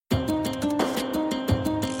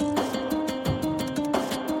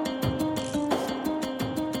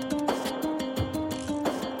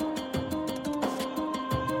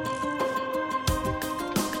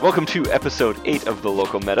Welcome to episode 8 of the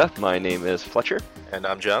Local Meta. My name is Fletcher. And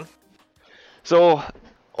I'm John. So,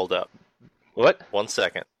 Hold up. what? 1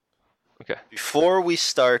 second. Okay. Before we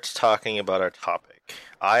start talking about our topic,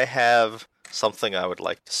 I have something I would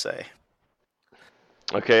like to say.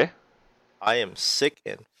 Okay. I am sick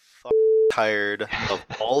and tired of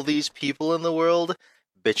all these people in the world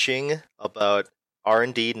bitching about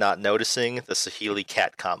R&D not noticing the Sahili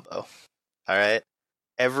cat combo. Alright?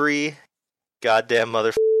 Every goddamn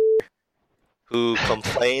motherfucker who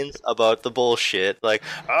complains about the bullshit, like,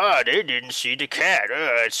 they didn't see the cat,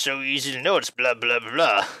 it's so easy to notice, blah, blah,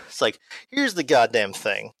 blah. It's like, here's the goddamn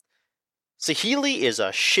thing. Sahili is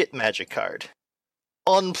a shit magic card.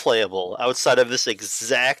 Unplayable outside of this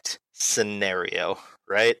exact scenario,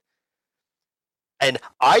 right? And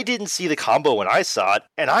I didn't see the combo when I saw it,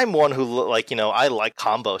 and I'm one who, I like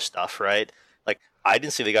combo stuff, right? Like, I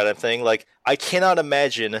didn't see the goddamn thing. Like, I cannot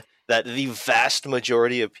imagine that the vast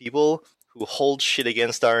majority of people who hold shit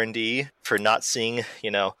against R&D for not seeing,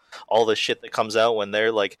 all the shit that comes out when they're,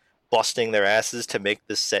 like, busting their asses to make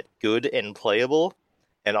this set good and playable,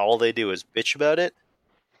 and all they do is bitch about it.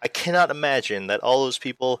 I cannot imagine that all those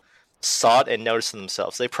people saw it and noticed it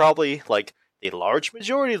themselves. They probably, like, a large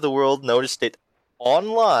majority of the world noticed it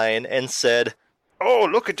online and said, "Oh,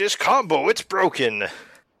 look at this combo, it's broken."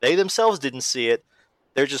 They themselves didn't see it.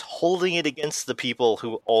 They're just holding it against the people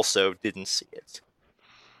who also didn't see it.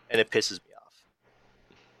 And it pisses me off.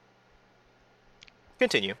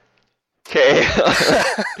 Continue. Okay.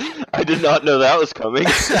 I did not know that was coming.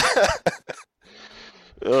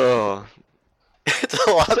 Oh. It's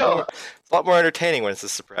a lot more entertaining when it's a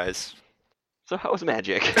surprise. So how was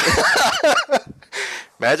Magic?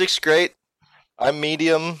 Magic's great. I'm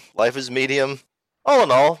medium. Life is medium. All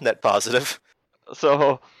in all, net positive.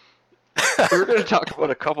 So, we're going to talk about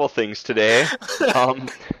a couple things today.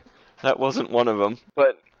 That wasn't one of them.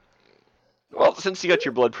 But, well, since you got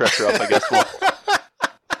your blood pressure up, I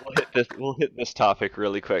guess we'll hit this topic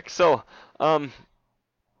really quick. So,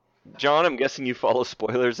 John, I'm guessing you follow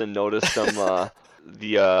spoilers and noticed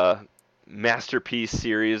the Masterpiece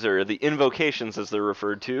series, or the Invocations as they're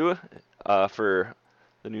referred to, for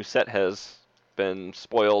the new set has been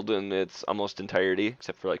spoiled in its almost entirety,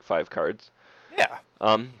 except for like 5 cards. Yeah.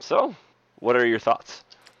 So, what are your thoughts?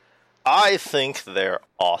 I think they're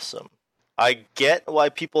awesome. I get why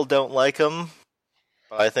people don't like them,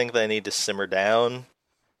 but I think they need to simmer down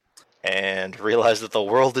and realize that the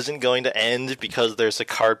world isn't going to end because there's a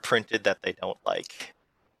card printed that they don't like.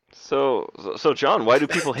 So John, why do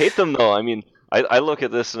people hate them though? I mean, I look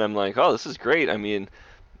at this and I'm like, oh, this is great. I mean,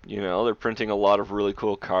 they're printing a lot of really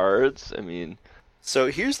cool cards. I mean... So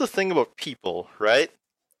here's the thing about people, right?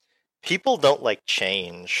 People don't like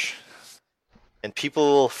change. And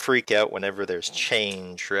people freak out whenever there's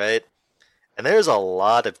change, right? And there's a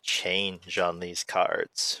lot of change on these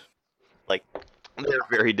cards. Like, they're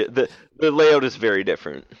very the layout is very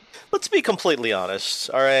different. Let's be completely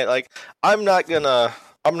honest, all right? Like, I'm not gonna,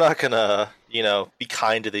 be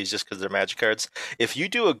kind to these just because they're Magic cards. If you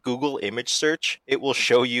do a Google image search, it will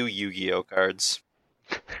show you Yu-Gi-Oh cards.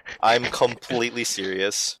 I'm completely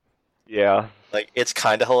serious. Yeah. Like, it's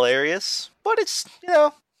kind of hilarious, but it's,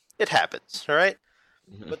 it happens, all right?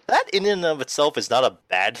 Mm-hmm. But that in and of itself is not a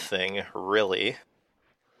bad thing, really.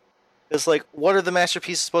 It's like, what are the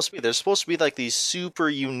masterpieces supposed to be? They're supposed to be like these super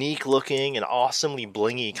unique looking and awesomely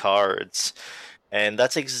blingy cards. And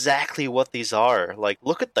that's exactly what these are. Like,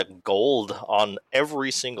 look at the gold on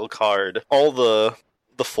every single card. All the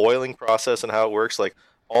foiling process and how it works, like,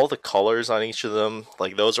 all the colors on each of them,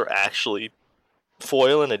 like, those are actually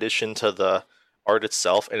foil in addition to the art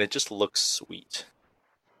itself, and it just looks sweet.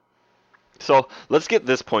 So, let's get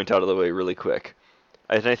this point out of the way really quick.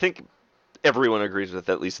 And I think everyone agrees with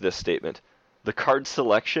at least this statement. The card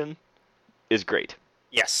selection is great.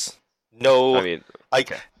 Yes. No, I mean,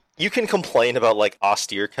 okay. You can complain about, like,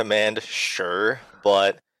 austere command, sure,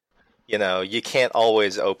 but, you can't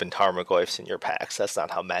always open Tarmogoyfs in your packs. That's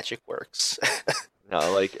not how Magic works.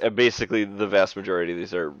 No, like, basically the vast majority of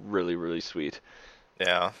these are really, really sweet.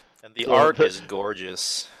 Yeah, and the art is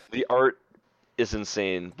gorgeous. The art is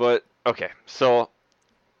insane, but, okay, so...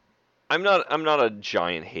 I'm not a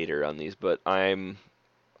giant hater on these, but I'm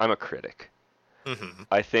a critic. Mm-hmm.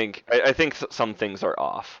 I think some things are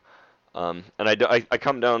off, and I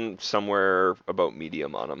come down somewhere about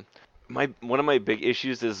medium on them. One of my big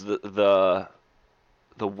issues is the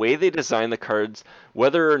way they design the cards.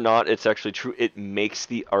 Whether or not it's actually true, it makes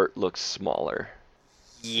the art look smaller.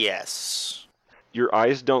 Yes. Your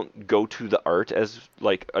eyes don't go to the art as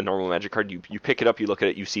like a normal Magic card. You pick it up, you look at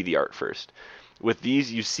it, you see the art first. With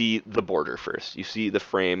these, you see the border first. You see the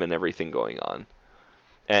frame and everything going on.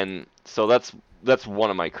 And so that's one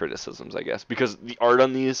of my criticisms, I guess, because the art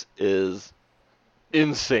on these is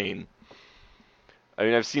insane. I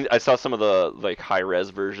mean, I saw some of the like high res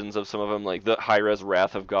versions of some of them, like the high res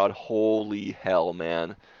Wrath of God. Holy hell,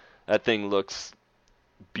 man, that thing looks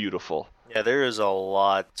beautiful. Yeah, there is a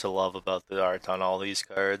lot to love about the art on all these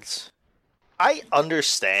cards. I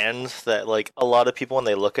understand that like a lot of people when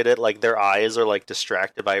they look at it, like their eyes are like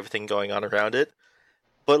distracted by everything going on around it.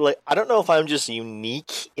 But like I don't know if I'm just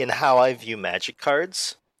unique in how I view Magic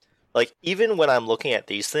cards. Like even when I'm looking at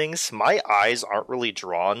these things, my eyes aren't really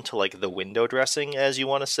drawn to like the window dressing, as you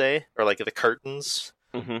want to say, or like the curtains.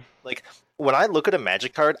 Hmm. Like when I look at a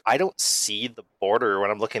Magic card, I don't see the border when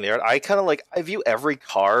I'm looking there. I kind of like I view every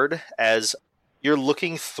card as you're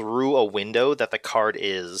looking through a window that the card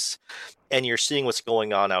is, and you're seeing what's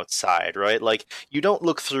going on outside, right? Like you don't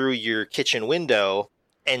look through your kitchen window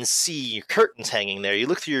and see your curtains hanging there. You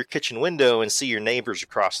look through your kitchen window and see your neighbors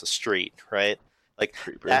across the street, right? Like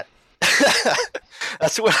Creeper. that.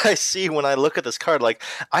 That's what I see when I look at this card. Like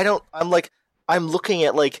I don't. I'm like I'm looking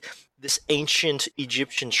at like this ancient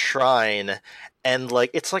Egyptian shrine, and like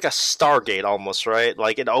it's like a Stargate almost, right?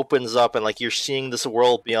 Like it opens up and like you're seeing this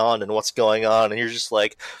world beyond and what's going on, and you're just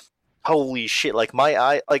like, holy shit! Like my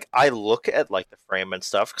eye, like I look at like the frame and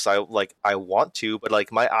stuff because I want to, but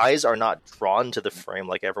like my eyes are not drawn to the frame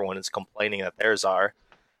like everyone is complaining that theirs are.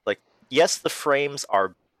 Like yes, the frames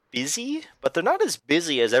are busy, but they're not as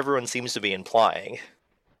busy as everyone seems to be implying.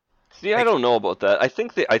 See, I Like don't know about that. I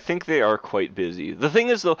think they are quite busy. The thing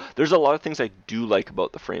is though, there's a lot of things I do like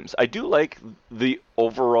about the frames. I do like the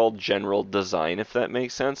overall general design, if that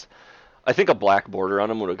makes sense. I think a black border on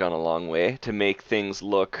them would have gone a long way to make things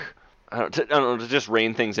look, I don't know, to just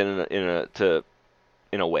rein things in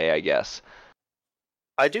a way, I guess.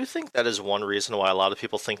 I do think that is one reason why a lot of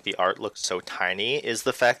people think the art looks so tiny is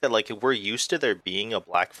the fact that like we're used to there being a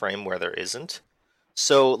black frame where there isn't.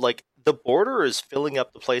 So like the border is filling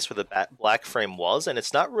up the place where the black frame was, and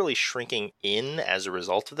it's not really shrinking in as a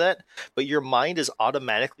result of that. But your mind is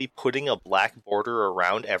automatically putting a black border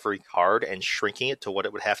around every card and shrinking it to what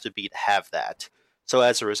it would have to be to have that. So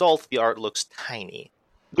as a result, the art looks tiny.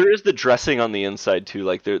 There is the dressing on the inside too,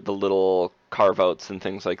 like the little carve outs and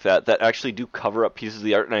things like that that actually do cover up pieces of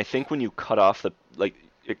the art. And I think when you cut off the like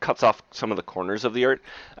it cuts off some of the corners of the art,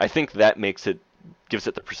 I think that makes it gives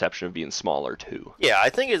it the perception of being smaller too. Yeah, I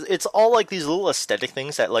think it's all like these little aesthetic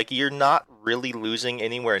things that like you're not really losing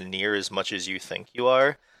anywhere near as much as you think you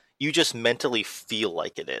are. You just mentally feel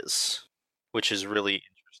like it is, which is really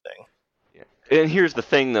interesting. Yeah. And here's the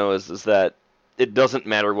thing though is that it doesn't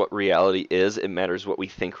matter what reality is, it matters what we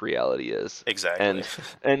think reality is. Exactly.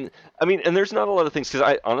 And I mean, and there's not a lot of things because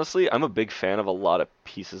I honestly I'm a big fan of a lot of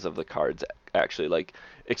pieces of the cards actually, like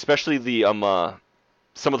especially the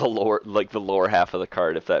some of the lower like the lower half of the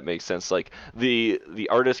card if that makes sense, like the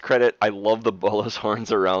artist credit. I love the bullish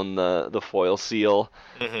horns around the foil seal.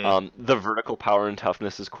 Hmm. The vertical power and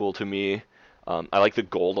toughness is cool to me. I like the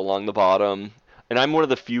gold along the bottom, and I'm one of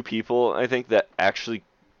the few people I think that actually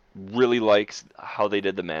really likes how they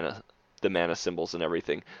did the mana symbols and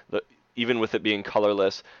everything. Even with it being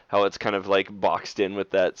colorless, how it's kind of like boxed in with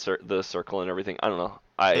the circle and everything. I don't know.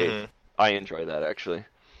 Hmm. I enjoy that actually.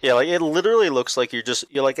 Yeah, like it literally looks like you're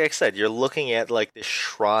like I said, you're looking at like this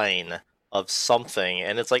shrine of something,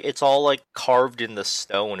 and it's like it's all like carved in the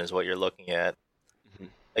stone is what you're looking at. Mhm.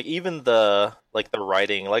 Like even the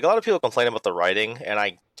writing, like a lot of people complain about the writing, and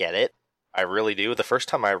I get it. I really do. The first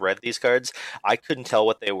time I read these cards, I couldn't tell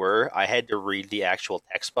what they were. I had to read the actual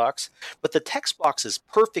text box, but the text box is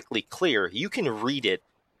perfectly clear. You can read it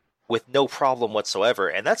with no problem whatsoever,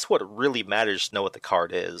 and that's what really matters to know what the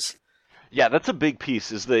card is. Yeah, that's a big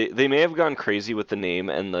piece. Is they may have gone crazy with the name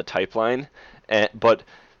and the type line, but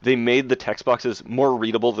they made the text boxes more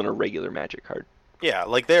readable than a regular Magic card. Yeah,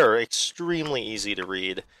 like they're extremely easy to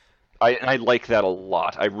read. I like that a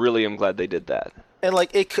lot. I really am glad they did that. And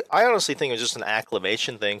like I honestly think it was just an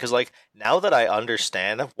acclimation thing because like now that I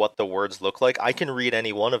understand what the words look like, I can read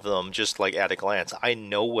any one of them just like at a glance. I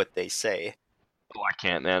know what they say. Oh, I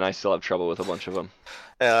can't, man. I still have trouble with a bunch of them.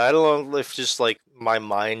 I don't know if just like my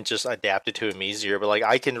mind just adapted to them easier, but like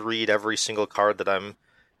I can read every single card that I'm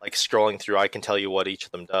like scrolling through. I can tell you what each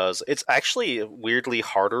of them does. It's actually weirdly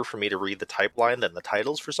harder for me to read the type line than the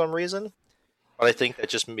titles for some reason. But I think that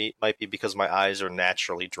just might be because my eyes are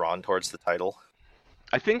naturally drawn towards the title.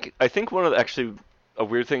 I think one of the, actually a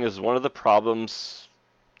weird thing is one of the problems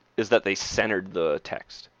is that they centered the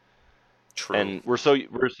text, True. and we're so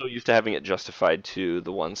used to having it justified to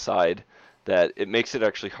the one side that it makes it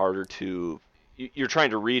actually harder to you're trying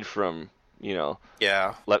to read from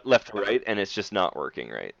Yeah. left to right, and it's just not working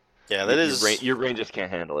right. Yeah, Your brain just can't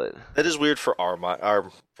handle it. that is weird for our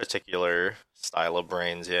particular style of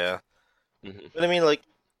brains. Yeah, Hmm. but I mean, like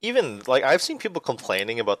even like I've seen people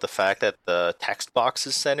complaining about the fact that the text box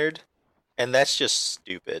is centered, and that's just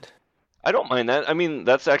stupid. I don't mind that. I mean,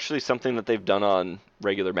 that's actually something that they've done on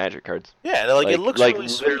regular Magic cards. Yeah, and, like it looks Like really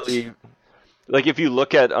sweet. literally, like if you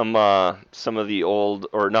look at some of the old,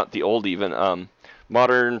 or not the old even,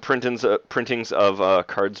 modern printings of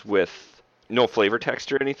cards with no flavor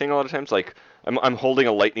text or anything, a lot of times, like I'm holding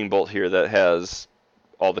a lightning bolt here that has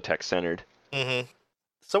all the text centered. Hmm.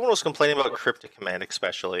 Someone was complaining about cryptic command,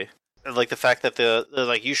 especially. And, like the fact that they're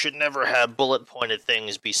like you should never have bullet pointed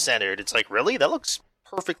things be centered. It's like really that looks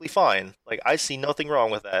perfectly fine. Like I see nothing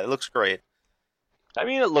wrong with that. It looks great. I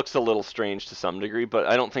mean, it looks a little strange to some degree, but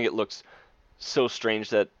I don't think it looks so strange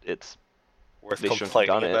that Worth they shouldn't have complaining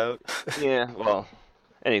done it. about. Yeah, well,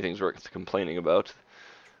 anything's worth complaining about.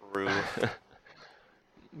 True.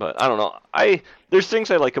 But I don't know. There's things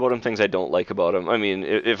I like about him, things I don't like about him. I mean,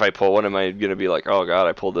 if I pull one, am I gonna be like, oh god,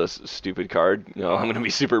 I pulled this stupid card? No, I'm gonna be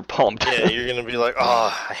super pumped. Yeah, you're gonna be like,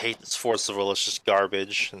 oh, I hate this Force of Will. It's just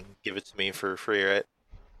garbage, and give it to me for free, right?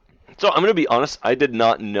 So I'm gonna be honest. I did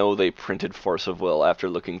not know they printed Force of Will after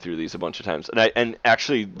looking through these a bunch of times, and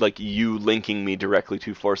actually like you linking me directly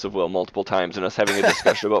to Force of Will multiple times, and us having a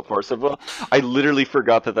discussion about Force of Will. I literally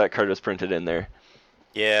forgot that card was printed in there.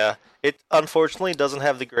 Yeah, it unfortunately doesn't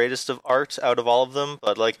have the greatest of art out of all of them,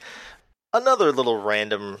 but like another little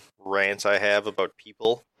random rant I have about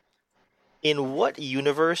people. In what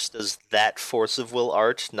universe does that Force of Will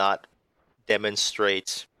art not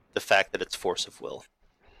demonstrate the fact that it's Force of Will?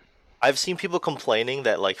 I've seen people complaining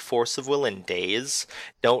that like Force of Will and Days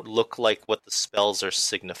don't look like what the spells are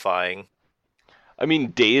signifying. I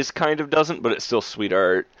mean, Days kind of doesn't, but it's still sweet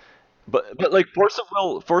art. But like Force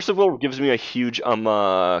of Will gives me a huge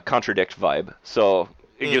contradict vibe. So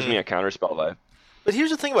it gives Hmm. me a counterspell vibe. But here's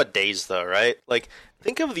the thing about Days, though, right? Like,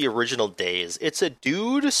 think of the original Days. It's a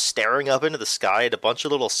dude staring up into the sky at a bunch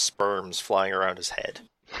of little sperms flying around his head.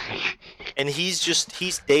 And he's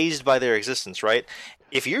dazed by their existence, right?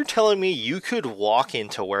 If you're telling me you could walk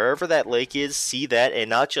into wherever that lake is, see that, and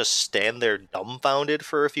not just stand there dumbfounded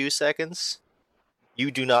for a few seconds,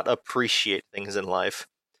 you do not appreciate things in life.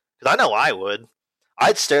 Because I know I would.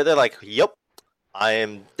 I'd stare there like, yep, I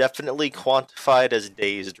am definitely quantified as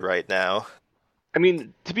dazed right now. I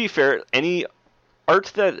mean, to be fair, any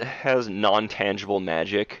art that has non-tangible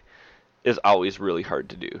magic is always really hard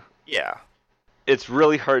to do. Yeah. It's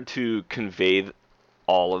really hard to convey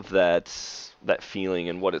all of that feeling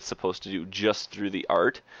and what it's supposed to do just through the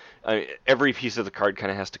art. I mean, every piece of the card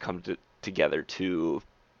kind of has to come together to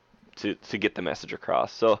get the message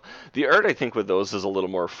across. So the art, I think, with those is a little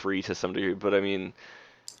more free to some degree. But I mean,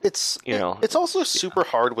 you know, It's also yeah. super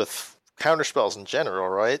hard with counterspells in general,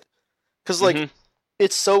 right? Because like Hmm.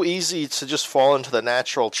 it's so easy to just fall into the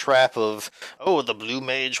natural trap of oh the blue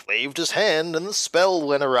mage waved his hand and the spell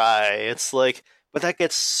went awry. It's like but that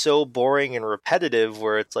gets so boring and repetitive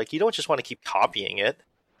where it's like you don't just want to keep copying it.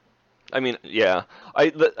 I mean, yeah.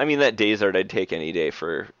 I mean that Days art I'd take any day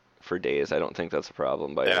for Days. I don't think that's a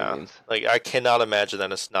problem by any Yeah, means. like I cannot imagine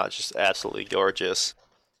that it's not just absolutely gorgeous.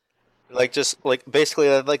 Like just like basically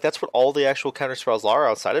like that's what all the actual counterspells are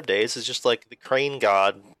outside of Days is just like the crane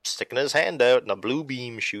god sticking his hand out and a blue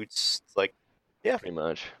beam shoots. It's like yeah, Pretty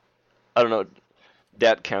much. I don't know.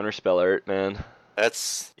 That counterspell art, man.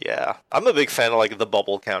 that's yeah. I'm a big fan of like the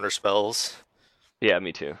bubble counterspells. Yeah,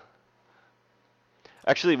 me too.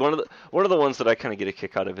 Actually, one of the ones that I kind of get a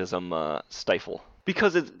kick out of is Stifle,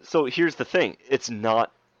 because it's so. Here's the thing: it's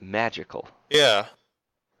not magical, Yeah.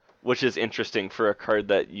 which is interesting for a card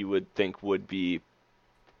that you would think would be,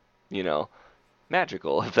 you know,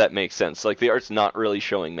 magical, if that makes sense. Like the art's not really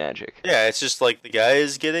showing magic. Yeah, it's just like the guy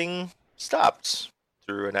is getting stopped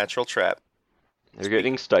through a natural trap. They're Speak,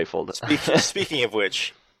 getting stifled. speaking of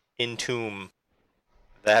which, Entomb,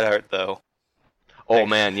 that art though, Oh that,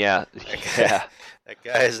 man, yeah, that guy, yeah. that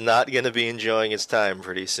guy is not going to be enjoying his time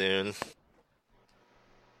pretty soon.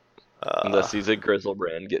 Uh, Unless he's a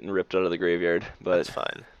Grizzlebrand getting ripped out of the graveyard. that's But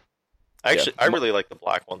fine. yeah, Actually, I really like the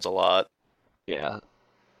black ones a lot. yeah.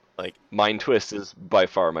 Like, Mind Twist is by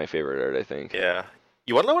far my favorite art, I think. yeah.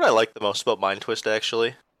 You want to know what I like the most about Mind Twist?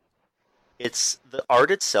 Actually, it's the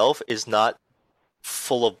art itself is not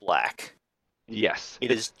full of black. Yes,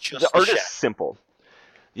 It is the just the art is shadow. simple.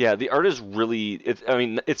 Yeah, the art is really. I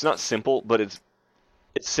mean, it's not simple, but it's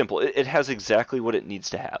simple. It has exactly what it needs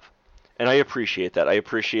to have, and I appreciate that. I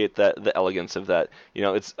appreciate that the elegance of that.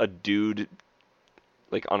 It's a dude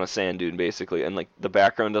like on a sand dune basically, and like the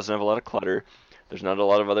background doesn't have a lot of clutter. There's not a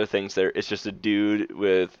lot of other things there. It's just a dude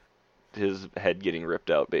with his head getting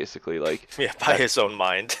ripped out, basically, like Yeah, by that's his own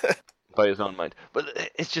mind. by his own mind.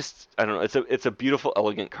 But it's just I don't know. It's a beautiful,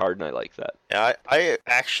 elegant card, and I like that. Yeah, I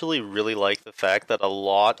actually really like the fact that a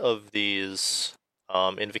lot of these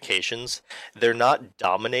invocations, they're not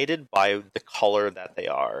dominated by the color that they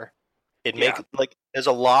are. It Yeah. make like there's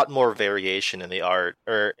a lot more variation in the art,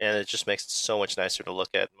 and it just makes it so much nicer to look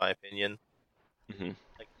at, in my opinion. hmm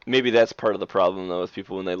Like, Maybe that's part of the problem though with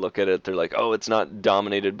people when they look at it. They're like, oh, it's not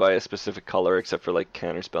dominated by a specific color except for like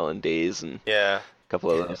counterspell and daze and yeah, a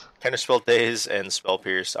couple of those. Counterspell Days and Spell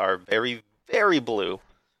Pierce are very, very blue.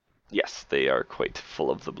 Yes, they are quite full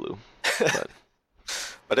of the blue, but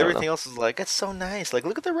But I don't know. everything else is like, it's so nice. Like,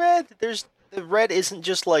 look at the red. The red isn't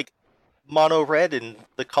just like mono red in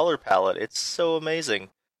the color palette. It's so amazing.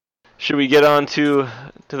 Should we get on to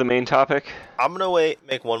the main topic? I'm gonna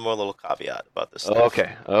make one more little caveat about this stuff.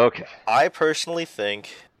 Okay, okay. I personally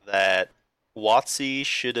think that WotC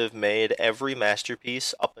should have made every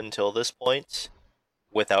masterpiece up until this point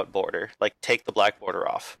without border. Like, take the black border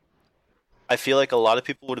off. I feel like a lot of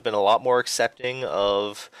people would have been a lot more accepting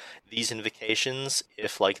of these invocations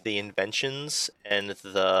if, like, the inventions and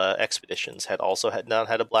the expeditions had not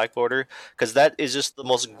had a black border, because that is just the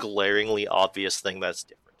most glaringly obvious thing that's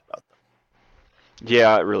different about them.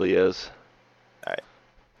 Yeah, it really is. All right.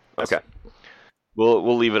 Okay,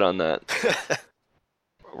 we'll leave it on that.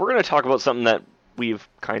 We're gonna talk about something that we've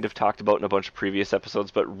kind of talked about in a bunch of previous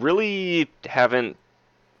episodes, but really haven't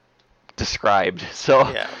described. So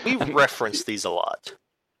Yeah, we referenced these a lot.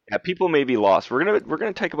 yeah, people may be lost. We're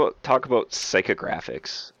gonna talk about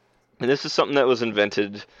psychographics, and this is something that was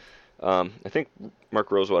invented. I think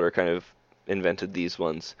Mark Rosewater kind of invented these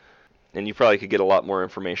ones, and you probably could get a lot more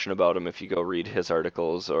information about him if you go read his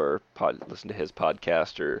articles or listen to his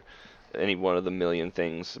podcast or any one of the million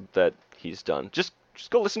things that he's done. Just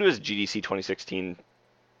go listen to his GDC 2016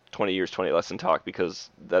 20 years 20 lesson talk because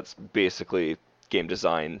that's basically game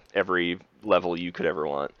design every level you could ever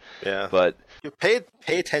want. Yeah. But Pay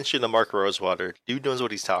attention to Mark Rosewater. Dude knows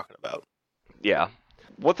what he's talking about. yeah,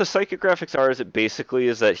 what the psychographics are is it basically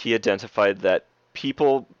is that he identified that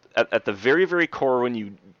people at the very very core, when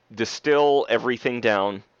you distill everything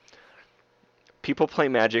down, people play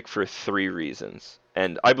Magic for three reasons,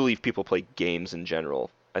 and I believe people play games in general.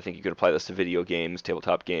 I think you could apply this to video games,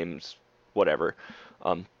 tabletop games, whatever.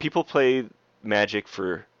 People play Magic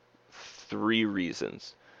for three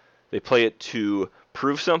reasons. They play it to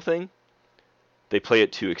prove something, they play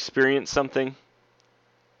it to experience something,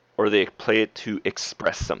 or they play it to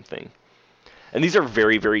express something. And these are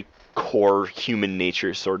very, very core human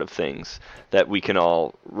nature sort of things that we can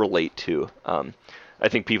all relate to. I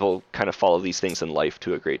think people kind of follow these things in life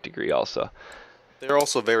to a great degree also. They're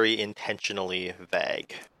also very intentionally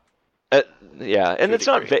vague. Uh, yeah, and To a it's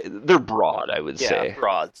not degree. they're broad, I would Yeah, say.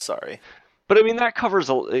 broad, sorry. But I mean that covers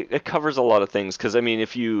it covers a lot of things because I mean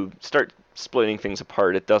if you start splitting things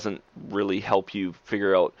apart, it doesn't really help you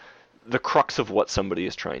figure out the crux of what somebody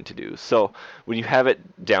is trying to do. So when you have it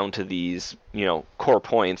down to these, core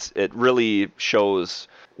points, it really shows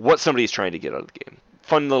what somebody's trying to get out of the game.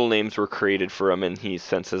 Fun little names were created for him, and he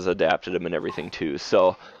since has adapted them and everything too.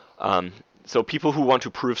 So people who want to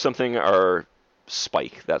prove something are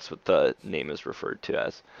Spike. That's what the name is referred to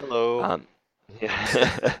as. Hello.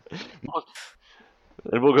 Yeah.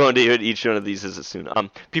 And we'll go into each one of these as soon.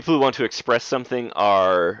 People who want to express something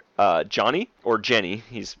are Johnny or Jenny.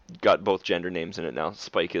 He's got both gender names in it now.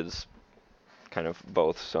 Spike is kind of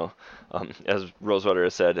both. So, as Rosewater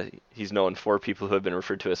has said, he's known 4 people who have been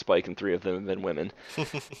referred to as Spike, and 3 of them have been women.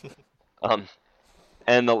 Um,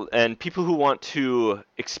 and people who want to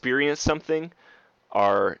experience something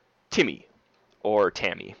are Timmy or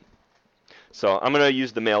Tammy. So I'm gonna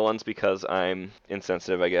use the male ones because I'm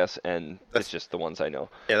insensitive, I guess, and it's just the ones I know.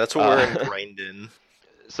 Yeah, that's what we're ingrained in.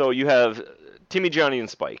 So you have Timmy, Johnny, and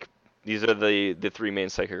Spike. These are the 3 main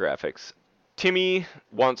psychographics. Timmy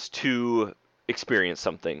wants to experience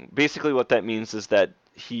something. Basically, what that means is that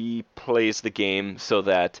he plays the game so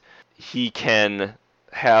that he can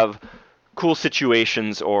have cool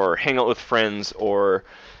situations or hang out with friends, or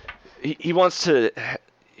he wants to.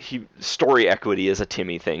 Story equity is a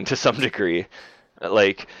Timmy thing to some degree.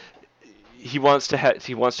 Like he wants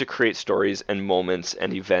to create stories and moments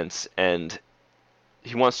and events, and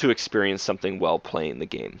he wants to experience something while playing the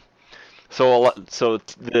game. So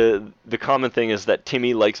the common thing is that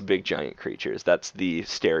Timmy likes big giant creatures. That's the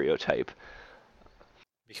stereotype,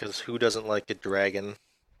 Because who doesn't like a dragon?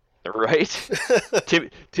 right?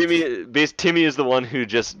 Timmy is the one who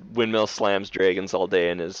just windmill slams dragons all day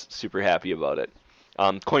and is super happy about it.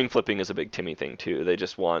 Coin flipping is a big Timmy thing too. They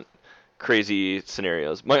just want crazy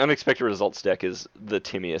scenarios. My unexpected results deck is the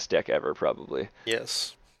timmiest deck ever, probably.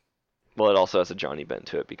 Yes. Well, it also has a Johnny bent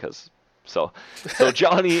to it because so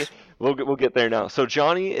Johnny, we'll get there now. So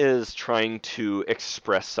Johnny is trying to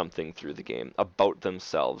express something through the game about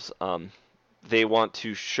themselves. They want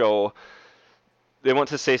to show, they want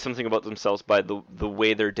to say something about themselves by the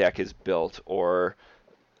way their deck is built, or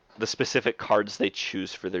the specific cards they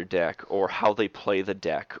choose for their deck, or how they play the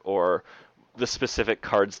deck, or the specific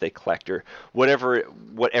cards they collect, or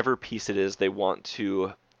whatever piece it is they want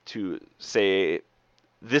to say,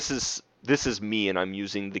 this is me, and I'm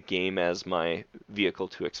using the game as my vehicle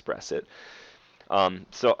to express it.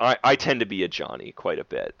 So I tend to be a Johnny quite a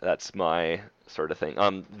bit. That's my sort of thing.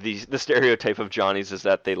 The stereotype of Johnnies is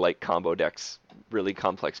that they like combo decks, really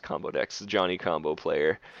complex combo decks. Johnny combo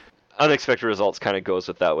player. Unexpected results kind of goes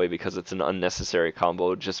with that way because it's an unnecessary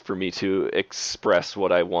combo just for me to express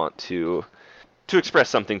what I want to express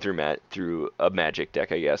something through a magic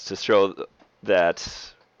deck, I guess, to show that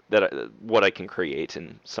what I can create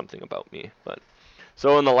and something about me. But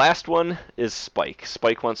so, and the last one is Spike.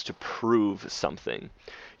 Spike wants to prove something.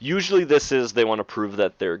 Usually this is they want to prove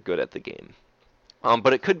that they're good at the game.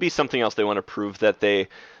 But it could be something else. They want to prove that they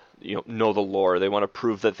know the lore. They want to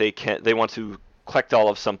prove that they want to collect all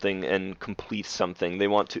of something and complete something.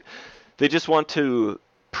 They just want to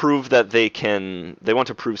prove that they want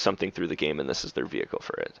to prove something through the game, and this is their vehicle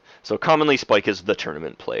for it. So commonly Spike is the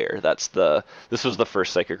tournament player. This was the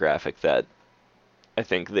first psychographic that I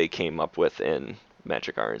think they came up with in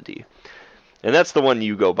Magic R&D. And that's the one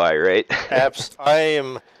you go by, right?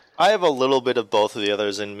 I have a little bit of both of the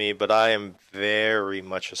others in me, but I am very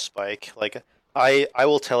much a Spike. Like I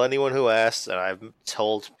will tell anyone who asks, and I've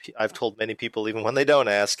told many people even when they don't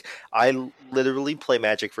ask, I literally play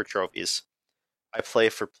Magic for trophies. I play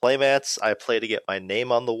for playmats, I play to get my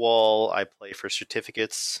name on the wall, I play for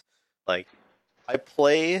certificates. Like I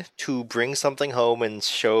play to bring something home and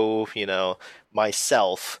show,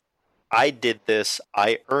 myself. I did this,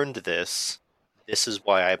 I earned this. This is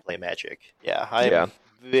why I play Magic. Yeah, Yeah. I'm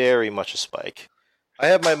very much a Spike. I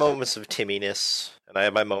have my moments of Timminess, and I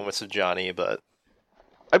have my moments of Johnny, but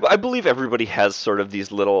I believe everybody has sort of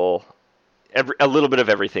these a little bit of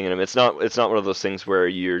everything in them. It's not one of those things where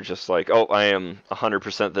you're just like, oh, I am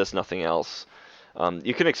 100% this, nothing else.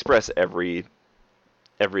 You can express every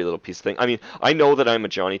little piece of thing. I mean, I know that I'm a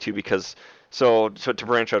Johnny too because so to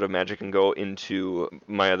branch out of Magic and go into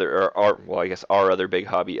my other or our well, I guess our other big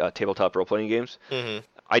hobby, tabletop role playing games. mhm.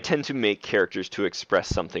 I tend to make characters to express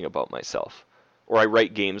something about myself, or I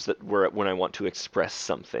write games when I want to express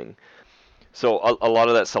something. So a lot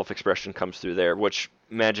of that self-expression comes through there, which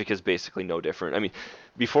Magic is basically no different. I mean,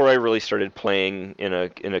 before I really started playing in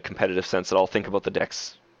a competitive sense at all, think about the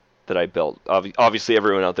decks that I built. Obviously,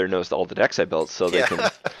 everyone out there knows all the decks I built, so they Yeah.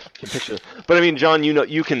 can picture. But I mean, John,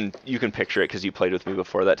 you can picture it because you played with me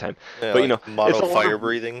before that time. Yeah, But like it's mono a lot fire of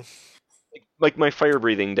breathing. like my fire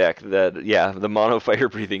breathing deck the mono fire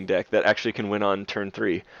breathing deck that actually can win on turn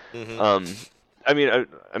 3. Mhm. Um, I mean,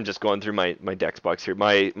 I'm just going through my decks box here.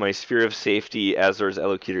 My Sphere of Safety Azor's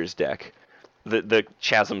Elocutor's deck, the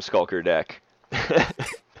Chasm Skulker deck.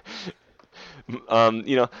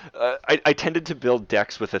 I tended to build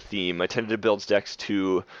decks with a theme. I tended to build decks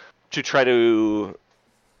to try to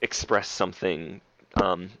express something.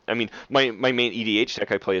 I mean, my main EDH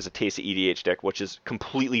deck I play is a Taste of EDH deck, which is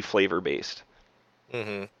completely flavor based,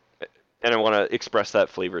 Mhm. and I want to express that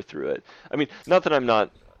flavor through it. I mean, not that I'm not.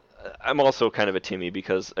 I'm also kind of a Timmy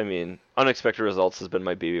because I mean, unexpected results has been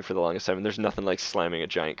my baby for the longest time, and there's nothing like slamming a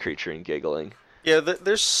giant creature and giggling. Yeah,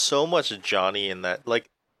 there's so much Johnny in that. Like,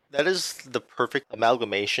 that is the perfect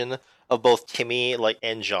amalgamation of both Timmy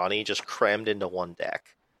and Johnny just crammed into one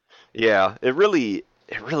deck. Yeah, it really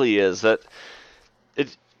is. That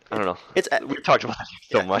it. I It don't it's know. We've talked about it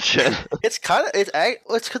so Yeah, much. it's kind of it's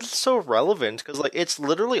 'cause it's so relevant because it's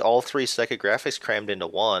literally all three psychographics crammed into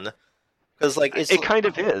one. Because It kind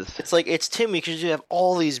of is. it's Timmy because you have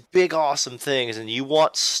all these big awesome things and you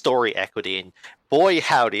want story equity, and boy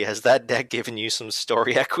howdy has that deck given you some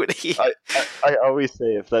story equity. I always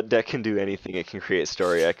say if that deck can do anything, it can create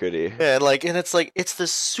story equity. And it's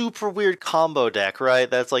this super weird combo deck, right?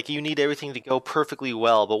 That's like you need everything to go perfectly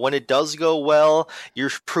well, but when it does go well, you're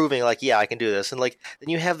proving yeah, I can do this. And then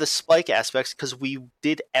you have the spike aspects because we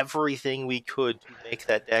did everything we could to make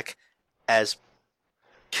that deck as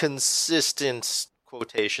consistent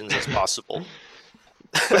quotations as possible.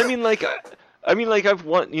 But I mean, like I've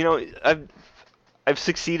won. I've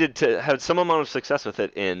succeeded to have some amount of success with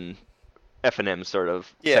it in F&M sort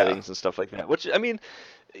of Yeah. settings and stuff like that. Which I mean,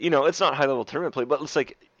 it's not high level tournament play, but it's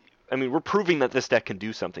like I mean, we're proving that this deck can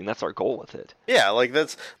do something. That's our goal with it. Yeah, like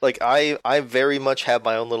that's like I very much have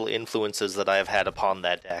my own little influences that I have had upon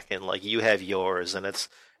that deck, and like you have yours, and it's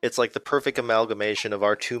like the perfect amalgamation of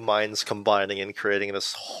our two minds combining and creating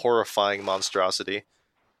this horrifying monstrosity.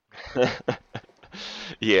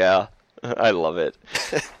 Yeah, I love it.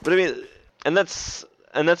 But I mean, and that's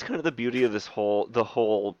and that's kind of the beauty of the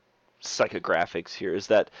whole psychographics here is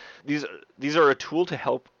that these these are a tool to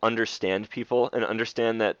help understand people and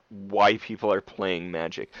understand that why people are playing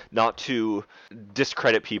Magic, not to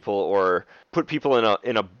discredit people or put people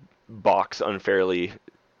in a box unfairly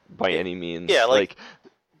by any Yeah, means. like Like,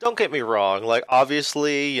 don't get me wrong, like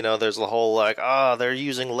obviously, there's the whole like, they're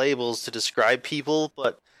using labels to describe people,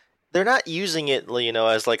 but they're not using it,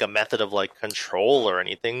 as like a method of like control or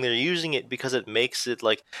anything. They're using it because it makes it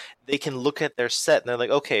like they can look at their set and they're like,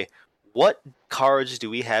 okay, what cards do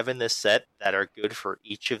we have in this set that are good for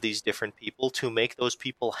each of these different people to make those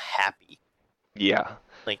people happy? yeah.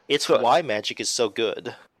 Like it's So why Magic is so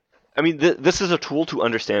good. I mean, this is a tool to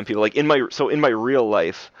understand people. Like in my real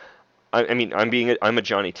life, I mean, I'm a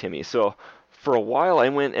Johnny Timmy. So for a while, I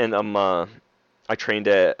went and I trained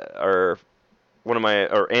at or one of my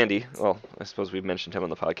or Andy. Well, I suppose we've mentioned him on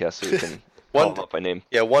the podcast, so we can call One, him up by name.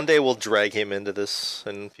 yeah, one day we'll drag him into this,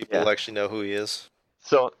 and people Yeah. will actually know who he is.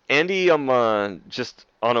 So Andy, just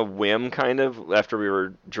on a whim, kind of after we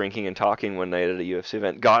were drinking and talking one night at a UFC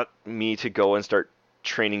event, got me to go and start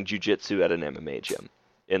training jujitsu at an MMA gym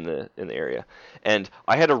in the area, and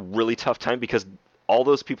I had a really tough time because all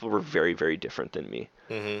those people were very very different than me.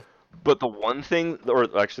 Hmm. But the one thing, or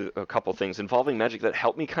actually a couple things involving Magic that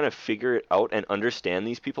helped me kind of figure it out and understand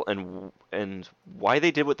these people and why they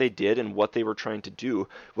did what they did and what they were trying to do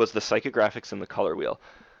was the psychographics and the color wheel.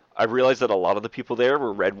 I realized that a lot of the people there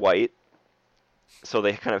were red white, so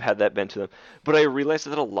they kind of had that bent to them. But I realized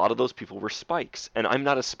that a lot of those people were spikes, and I'm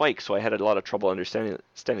not a spike, so I had a lot of trouble understanding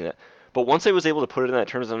that. But once I was able to put it in that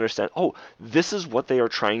terms and understand, oh, this is what they are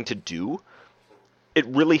trying to do, it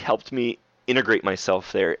really helped me integrate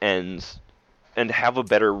myself there and have a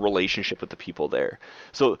better relationship with the people there.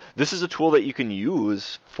 So this is a tool that you can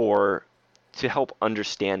use for to help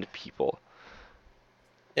understand people.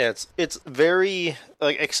 Yeah, it's very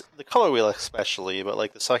like the color wheel especially, but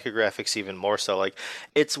like the psychographics even more so. Like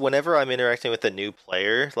it's whenever I'm interacting with a new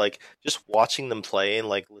player, like just watching them play and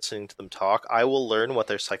like listening to them talk, I will learn what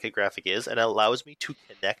their psychographic is, and it allows me to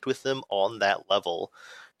connect with them on that level.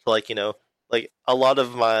 So like like a lot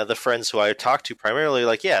of the friends who I talk to primarily,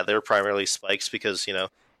 like yeah, they're primarily spikes because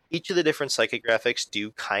each of the different psychographics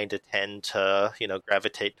do kind of tend to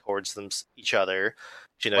gravitate towards each other.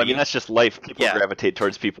 Well, I mean, You that's just life. People yeah, gravitate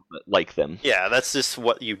towards people that like them. yeah, that's just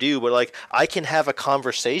what you do. But like, I can have a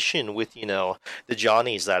conversation with the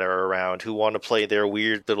Johnnies that are around who want to play their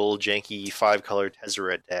weird little janky 5-color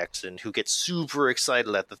Tezzeret decks, and who get super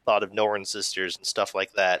excited at the thought of Norn sisters and stuff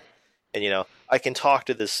like that. And I can talk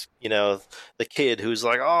to this the kid who's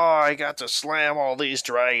like, oh, I got to slam all these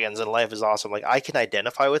dragons and life is awesome. Like I can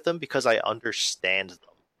identify with them because I understand them.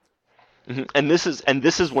 And this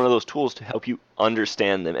is one of those tools to help you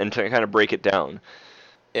understand them and to kind of break it down.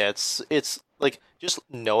 Yeah, it's like just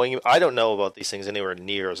knowing. I don't know about these things anywhere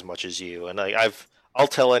near as much as you, and I'll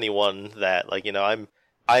tell anyone that like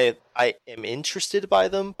I am interested by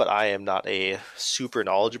them, but I am not a super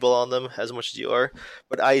knowledgeable on them as much as you are.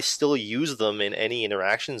 But I still use them in any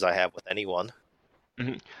interactions I have with anyone.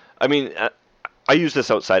 hmm I mean, I use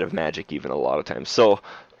this outside of Magic even a lot of times. So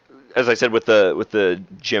as I said with the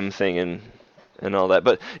gym thing and all that,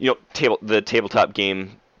 but the tabletop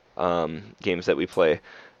games that we play,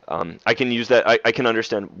 I can use that. I can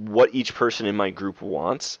understand what each person in my group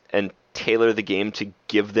wants and tailor the game to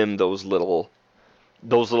give them those little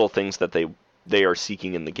things that they are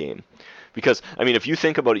seeking in the game. Because I mean, if you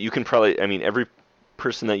think about it, you can probably I mean every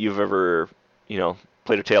person that you've ever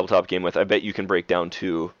played a tabletop game with, I bet you can break down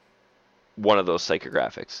to one of those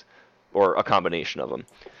psychographics or a combination of them.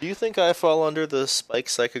 Do you think I fall under the spike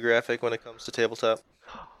psychographic when it comes to tabletop?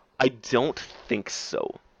 I don't think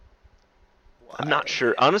so. I'm not Why?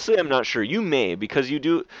 sure. Honestly, I'm not sure. You may because you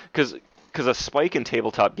do because a spike in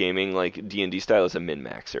tabletop gaming like D&D style is a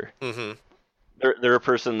min-maxer. Mm-hmm. They're a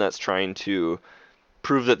person that's trying to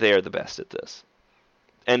prove that they are the best at this.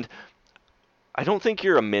 And I don't think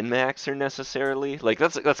you're a min-maxer necessarily. Like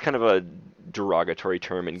that's kind of a derogatory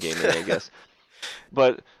term in gaming, I guess.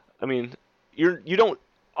 But I mean, you don't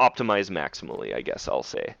optimize maximally, I guess I'll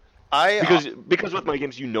say. I Because with my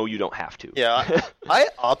games you don't have to. Yeah, I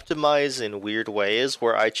optimize in weird ways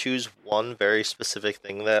where I choose one very specific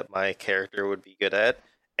thing that my character would be good at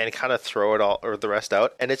and kind of throw it all or the rest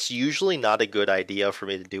out, and it's usually not a good idea for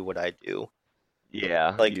me to do what I do.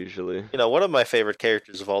 Yeah, Like, usually. one of my favorite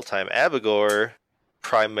characters of all time, Abigor,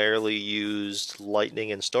 primarily used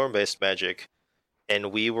lightning and storm-based magic,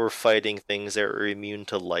 and we were fighting things that were immune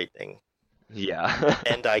to lightning. Yeah.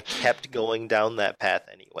 And I kept going down that path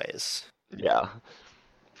anyways. Yeah.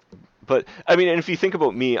 But I mean, and if you think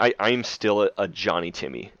about me, I'm still a Johnny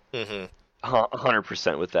Timmy, Hmm.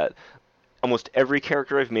 100% with that. Almost every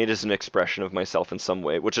character I've made is an expression of myself in some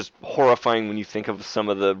way, which is horrifying when you think of some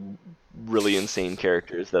of the really insane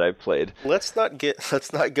characters that I've played. Let's not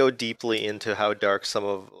go deeply into how dark some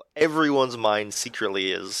of everyone's mind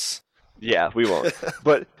secretly is. Yeah, we won't.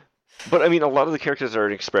 But I mean, a lot of the characters are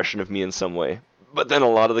an expression of me in some way. But then a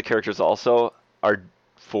lot of the characters also are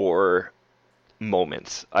for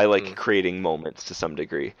moments. I like Mm, creating moments to some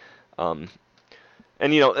degree. Um,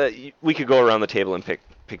 and we could go around the table and pick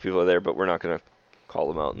people there, but we're not going to call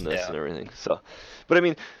them out in this yeah. and everything. So, but I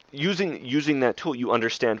mean, using that tool, you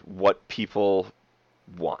understand what people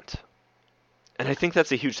want, and I think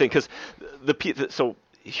that's a huge thing because so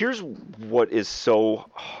here's what is so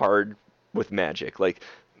hard with Magic. Like,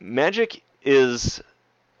 Magic is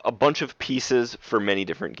a bunch of pieces for many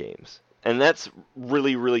different games. And that's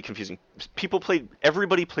really, really confusing.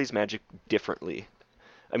 Everybody plays Magic differently.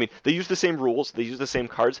 I mean, they use the same rules, they use the same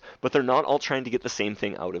cards, but they're not all trying to get the same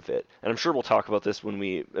thing out of it. And I'm sure we'll talk about this when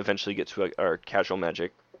we eventually get to our casual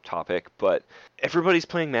Magic topic, but everybody's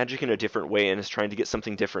playing Magic in a different way and is trying to get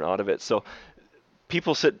something different out of it. So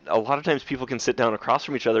a lot of times people can sit down across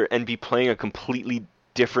from each other and be playing a completely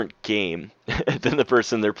different game than the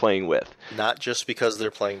person they're playing with. Not just because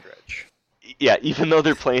they're playing Dredge. Yeah, even though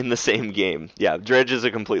they're playing the same game. Yeah, Dredge is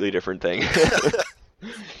a completely different thing.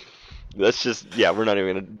 Yeah, we're not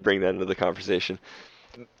even going to bring that into the conversation.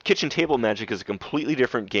 Kitchen table magic is a completely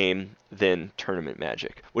different game than tournament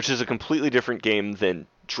magic, which is a completely different game than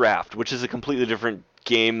draft, which is a completely different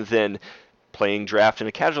game than playing draft in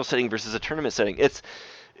a casual setting versus a tournament setting.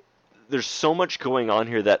 There's so much going on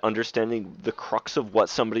here that understanding the crux of what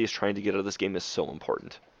somebody is trying to get out of this game is so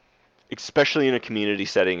important, especially in a community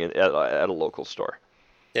setting at a local store.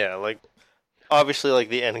 Yeah, like obviously like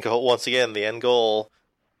the end goal once again, the end goal,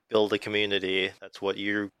 build a community. That's what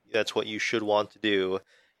you should want to do.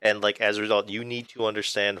 And like as a result, you need to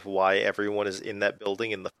understand why everyone is in that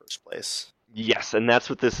building in the first place. Yes, and that's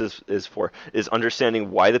what this is for, is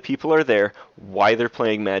understanding why the people are there, why they're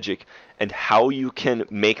playing Magic, and how you can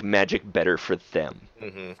make Magic better for them.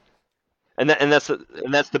 Hmm. And that's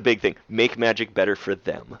the big thing. Make Magic better for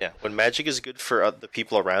them. Yeah, when magic is good for the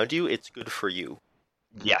people around you, it's good for you.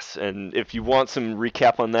 Yes, and if you want some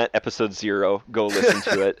recap on that, episode 0, go listen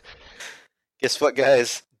to it. Guess what,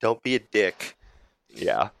 guys? Don't be a dick.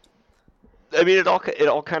 Yeah. I mean, it all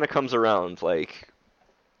kind of comes around. Like,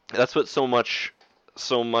 that's what so much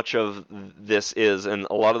of this is, and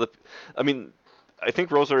a lot of the, I mean, I think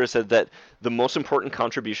Roser has said that the most important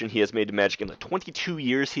contribution he has made to Magic in the 22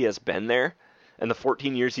 years he has been there, and the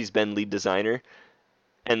 14 years he's been lead designer,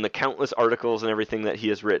 and the countless articles and everything that he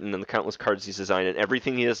has written, and the countless cards he's designed, and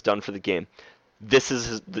everything he has done for the game,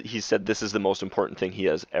 he said this is the most important thing he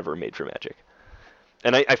has ever made for Magic,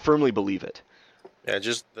 and I firmly believe it. Yeah,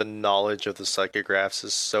 just the knowledge of the psychographs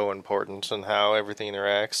is so important and how everything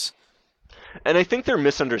interacts. And I think they're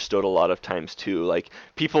misunderstood a lot of times too. Like,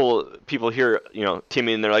 people hear,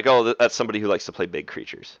 Timmy, and they're like, "Oh, that's somebody who likes to play big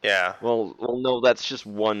creatures." Yeah. Well, no, that's just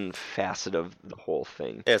one facet of the whole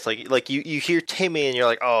thing. Yeah, it's like you hear Timmy and you're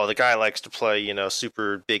like, oh, the guy likes to play,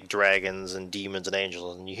 super big dragons and demons and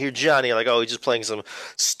angels. And you hear Johnny like, oh, he's just playing some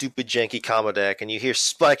stupid janky combo deck. And you hear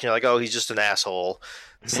Spike and you're like, oh, he's just an asshole.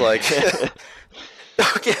 It's like,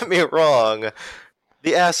 don't get me wrong,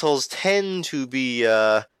 the assholes tend to be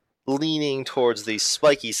leaning towards the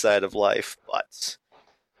spiky side of life, but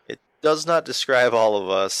it does not describe all of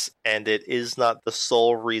us, and it is not the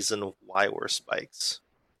sole reason why we're spikes.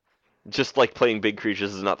 Just like playing big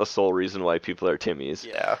creatures is not the sole reason why people are Timmies.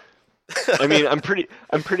 Yeah. I mean, I'm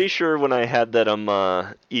pretty sure when I had that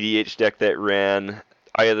EDH deck that ran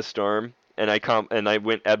Eye of the Storm, and I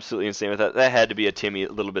went absolutely insane with that. That had to be a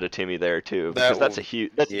little bit of Timmy there too, because that's a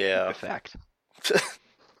huge effect.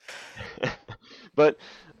 But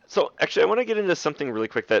so actually, I want to get into something really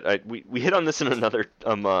quick that we hit on this in another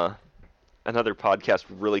podcast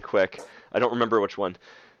really quick. I don't remember which one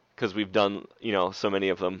because we've done so many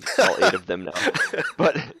of them, all 8 of them now.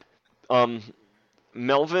 But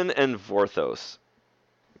Melvin and Vorthos.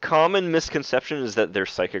 Common misconception is that they're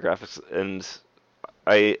psychographics, and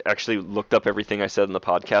I actually looked up everything I said in the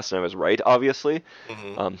podcast, and I was right, obviously,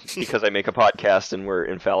 because I make a podcast and we're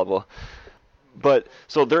infallible. But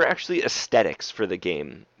so they're actually aesthetics for the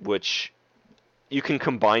game, which you can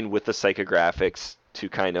combine with the psychographics to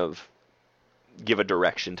kind of give a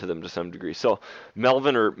direction to them to some degree. So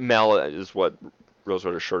Melvin, or Mel is what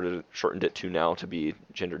Rosewater shortened it to now to be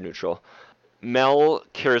gender neutral. Mel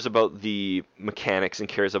cares about the mechanics and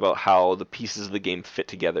cares about how the pieces of the game fit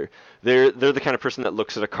together. They're the kind of person that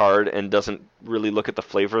looks at a card and doesn't really look at the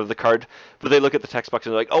flavor of the card, but they look at the text box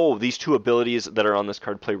and they're like, "Oh, these two abilities that are on this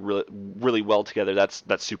card play really well together. That's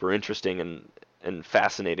super interesting and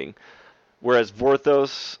fascinating." Whereas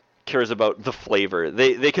Vorthos cares about the flavor.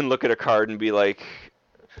 They can look at a card and be like,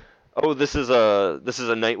 "Oh, this is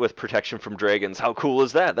a knight with protection from dragons. How cool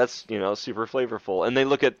is that? That's, super flavorful." And they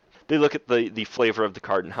look at the flavor of the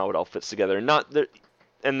card and how it all fits together.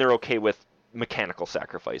 And they're okay with mechanical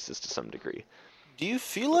sacrifices to some degree. Do you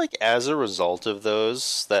feel like as a result of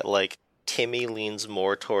those that like Timmy leans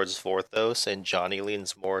more towards Vorthos and Johnny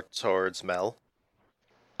leans more towards Mel?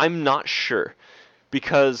 I'm not sure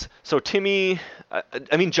because so Timmy,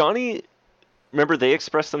 I mean Johnny. Remember, they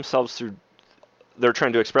express themselves through. They're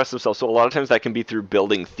trying to express themselves, so a lot of times that can be through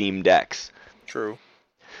building theme decks. True.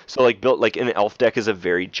 So like an elf deck is a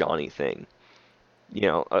very Johnny thing.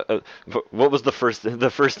 What was the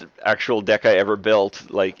first actual deck I ever built,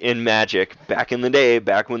 like in Magic back in the day,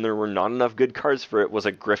 back when there were not enough good cards for it, was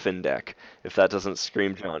a Griffin deck. If that doesn't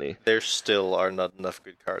scream Johnny. There still are not enough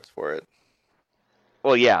good cards for it.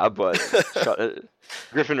 Well, yeah, but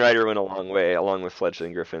Griffin Rider went a long way, along with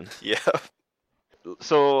Fledgling Griffin. Yeah.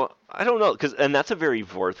 So I don't know, and that's a very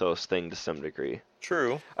Vorthos thing to some degree.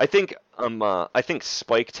 True. I think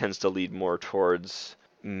Spike tends to lead more towards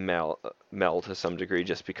Mel to some degree,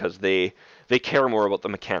 just because they care more about the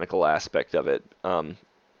mechanical aspect of it. I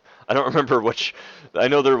don't remember which. I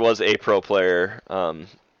know there was a pro player, and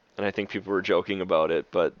I think people were joking about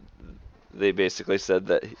it, but they basically said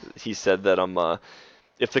that he said that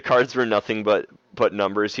if the cards were nothing but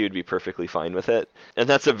numbers, he would be perfectly fine with it. And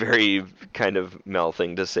that's a very kind of Mel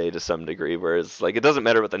thing to say to some degree, whereas like it doesn't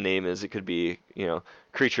matter what the name is, it could be,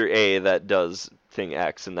 creature A that does thing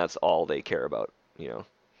X, and that's all they care about.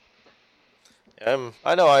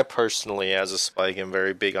 I know I personally, as a Spike, am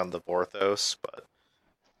very big on the Vorthos, but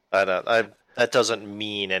that doesn't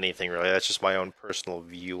mean anything really. That's just my own personal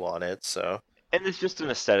view on it, so. And it's just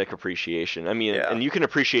an aesthetic appreciation. I mean, Yeah. and you can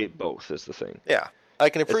appreciate both is the thing. Yeah. I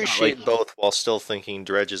can not appreciate like- both while still thinking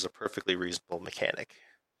Dredge is a perfectly reasonable mechanic.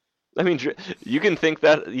 I mean, you can think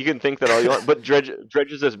that all you want, but Dredge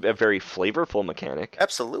is a very flavorful mechanic.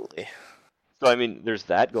 Absolutely. So I mean, there's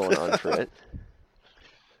that going on for it.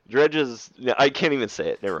 Dredge is. I can't even say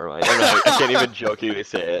it. Never mind. I can't even jokingly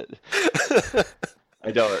say it.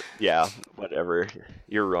 I don't. Yeah, whatever.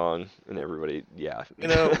 You're wrong, and everybody. Yeah.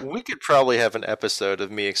 We could probably have an episode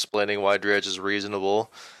of me explaining why Dredge is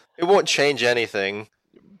reasonable. It won't change anything.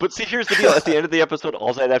 But see, here's the deal. At the end of the episode,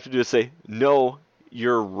 all I'd have to do is say, "No,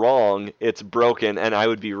 you're wrong. It's broken," and I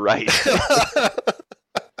would be right.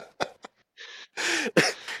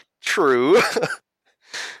 True.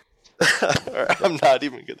 I'm not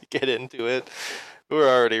even going to get into it. We're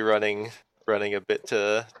already running a bit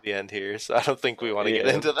to the end here, so I don't think we want to get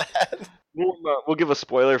into that. We'll give a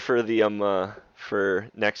spoiler for the for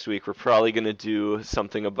next week. We're probably gonna do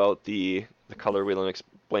something about the color wheel and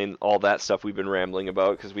explain all that stuff we've been rambling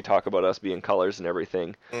about, because we talk about us being colors and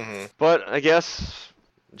everything. Mm-hmm. But I guess,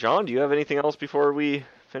 John, do you have anything else before we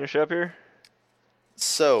finish up here?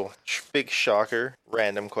 So, big shocker,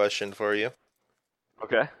 random question for you.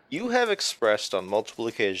 Okay. You have expressed on multiple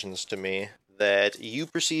occasions to me that you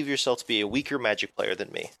perceive yourself to be a weaker Magic player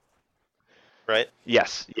than me, right?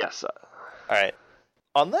 Yes. Alright.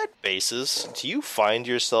 On that basis, do you find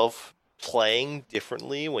yourself playing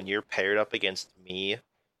differently when you're paired up against me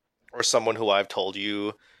or someone who I've told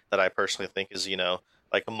you that I personally think is,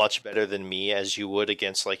 like much better than me, as you would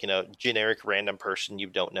against like, generic random person you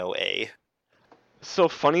don't know A? So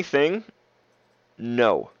funny thing,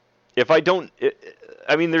 no. If I don't,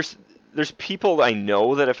 I mean, there's people I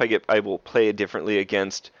know that I will play it differently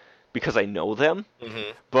against because I know them.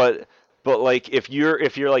 Mm-hmm. But like if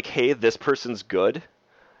you're like, hey, this person's good,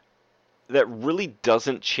 that really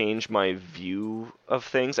doesn't change my view of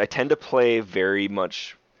things. I tend to try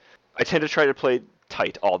to play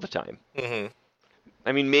tight all the time. Mm-hmm.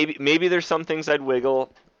 I mean, maybe there's some things I'd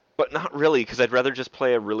wiggle, but not really, because I'd rather just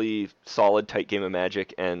play a really solid tight game of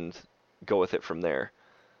Magic and go with it from there.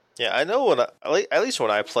 Yeah, I know at least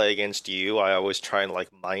when I play against you, I always try and like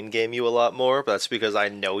mind game you a lot more, but that's because I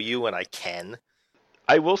know you and I can.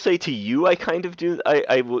 I will say to you, I kind of do.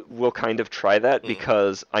 Will kind of try that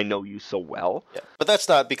because I know you so well. Yeah, but that's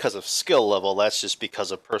not because of skill level. That's just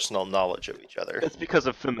because of personal knowledge of each other. It's because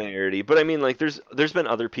of familiarity. But I mean, like, there's been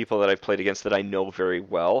other people that I've played against that I know very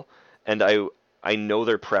well, and I know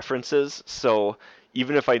their preferences. So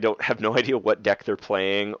even if I don't have no idea what deck they're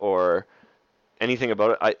playing or anything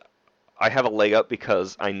about it, I have a leg up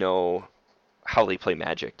because I know how they play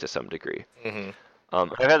Magic to some degree. Mm-hmm.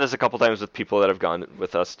 I've had this a couple times with people that have gone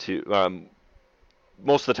with us to.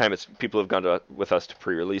 Most of the time, it's people who have gone with us to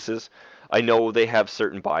pre-releases. I know they have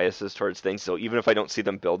certain biases towards things, so even if I don't see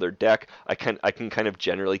them build their deck, I can kind of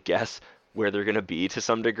generally guess where they're going to be to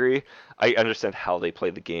some degree. I understand how they play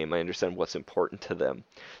the game. I understand what's important to them,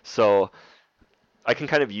 so I can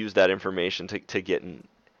kind of use that information to get an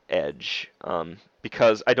edge.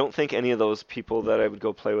 Because I don't think any of those people that I would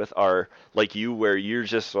go play with are like you, where you're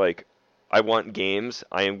just like, I want games.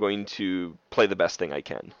 I am going to play the best thing I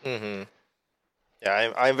can. Mm-hmm.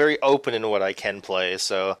 Yeah, I'm very open in what I can play,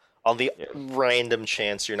 so on the Yeah. random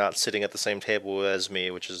chance you're not sitting at the same table as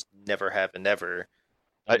me, which has never happened ever.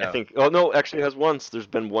 I No. think. Oh no, actually, it has once. There's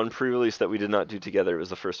been one pre-release that we did not do together. It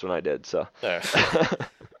was the first one I did. So. Yeah.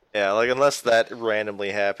 Yeah, like unless that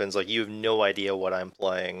randomly happens, like you have no idea what I'm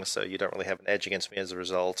playing, so you don't really have an edge against me as a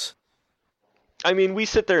result. I mean, we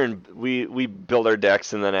sit there and we build our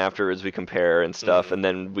decks, and then afterwards we compare and stuff, and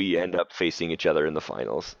then we end up facing each other in the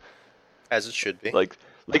finals. As it should be. Like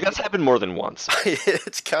that's happened more than once.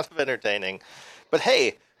 It's kind of entertaining. But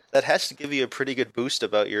hey, that has to give you a pretty good boost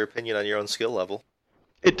about your opinion on your own skill level.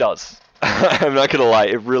 It does. I'm not gonna lie.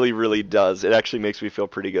 It really, really does. It actually makes me feel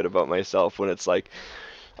pretty good about myself when it's like,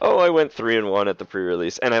 oh, I went 3-1 at the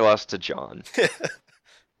pre-release, and I lost to John.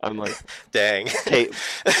 I'm like, dang. Hey,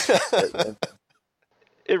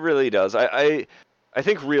 it really does. I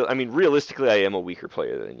think realistically, I am a weaker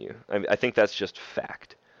player than you. I think that's just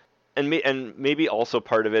fact. And maybe also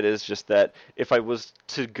part of it is just that if I was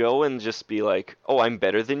to go and just be like, oh, I'm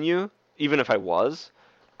better than you, even if I was,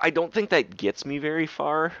 I don't think that gets me very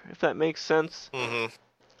far, if that makes sense. Mm-hmm.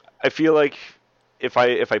 I feel like if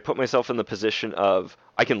I put myself in the position of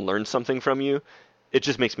I can learn something from you, it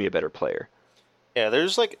just makes me a better player. Yeah,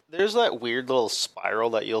 there's that weird little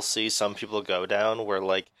spiral that you'll see some people go down where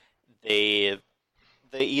like they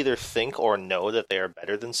either think or know that they are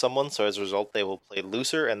better than someone, so as a result they will play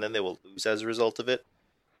looser and then they will lose as a result of it.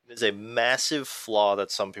 It is a massive flaw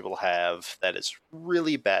that some people have that is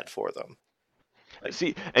really bad for them.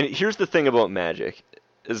 See, and here's the thing about Magic,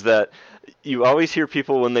 is that you always hear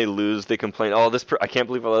people when they lose, they complain, oh, I can't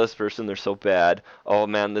believe I let this person, they're so bad. Oh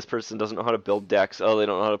man, this person doesn't know how to build decks. Oh, they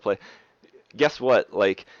don't know how to play. Guess what?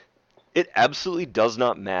 Like, it absolutely does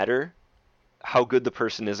not matter how good the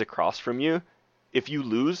person is across from you. If you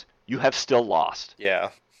lose, you have still lost. Yeah,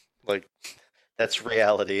 like, that's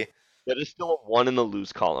reality. That is still a 1 in the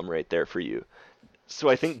lose column right there for you. So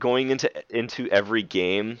I think going into every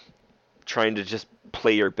game, trying to just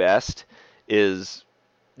play your best is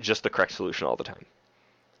just the correct solution all the time.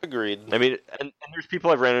 Agreed. I mean, and there's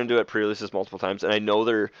people I've ran into at pre-releases multiple times, and I know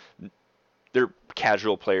they're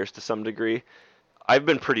casual players to some degree. I've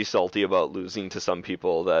been pretty salty about losing to some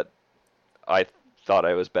people that I thought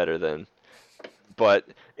I was better than. But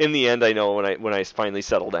in the end, I know when I finally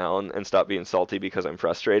settle down and stop being salty because I'm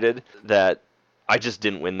frustrated, that I just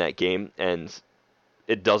didn't win that game, and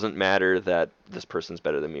it doesn't matter that this person's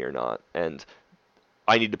better than me or not. And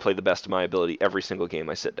I need to play the best of my ability every single game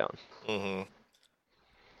I sit down. Mm-hmm.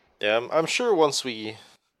 Yeah, I'm sure once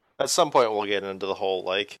at some point we'll get into the whole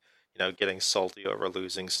like, getting salty over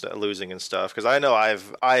losing and stuff. Because I know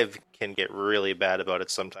I've can get really bad about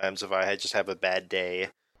it sometimes if I just have a bad day.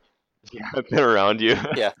 Yeah, I've been around you.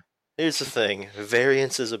 Yeah. Here's the thing.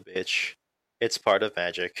 Variance is a bitch. It's part of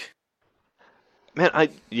Magic. Man,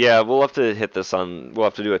 we'll have to hit this on. We'll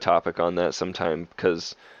have to do a topic on that sometime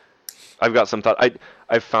because I've got some thought.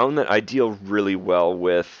 I've found that I deal really well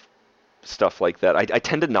with stuff like that. I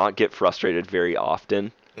tend to not get frustrated very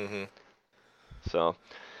often. Mm-hmm. So,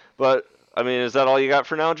 but I mean, is that all you got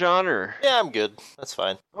for now, John? Or yeah, I'm good. That's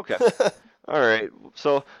fine. Okay. All right.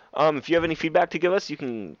 So, if you have any feedback to give us, you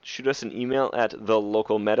can shoot us an email at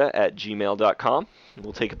thelocalmeta@gmail.com.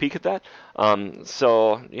 We'll take a peek at that.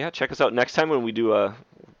 So yeah, check us out next time when we do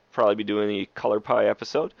probably be doing the Color Pie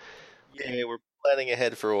episode. Yeah, we're planning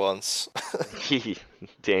ahead for once.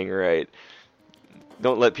 Dang right.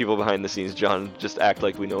 Don't let people behind the scenes, John, just act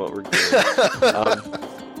like we know what we're doing.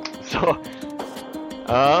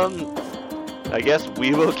 I guess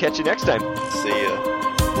we will catch you next time. See ya.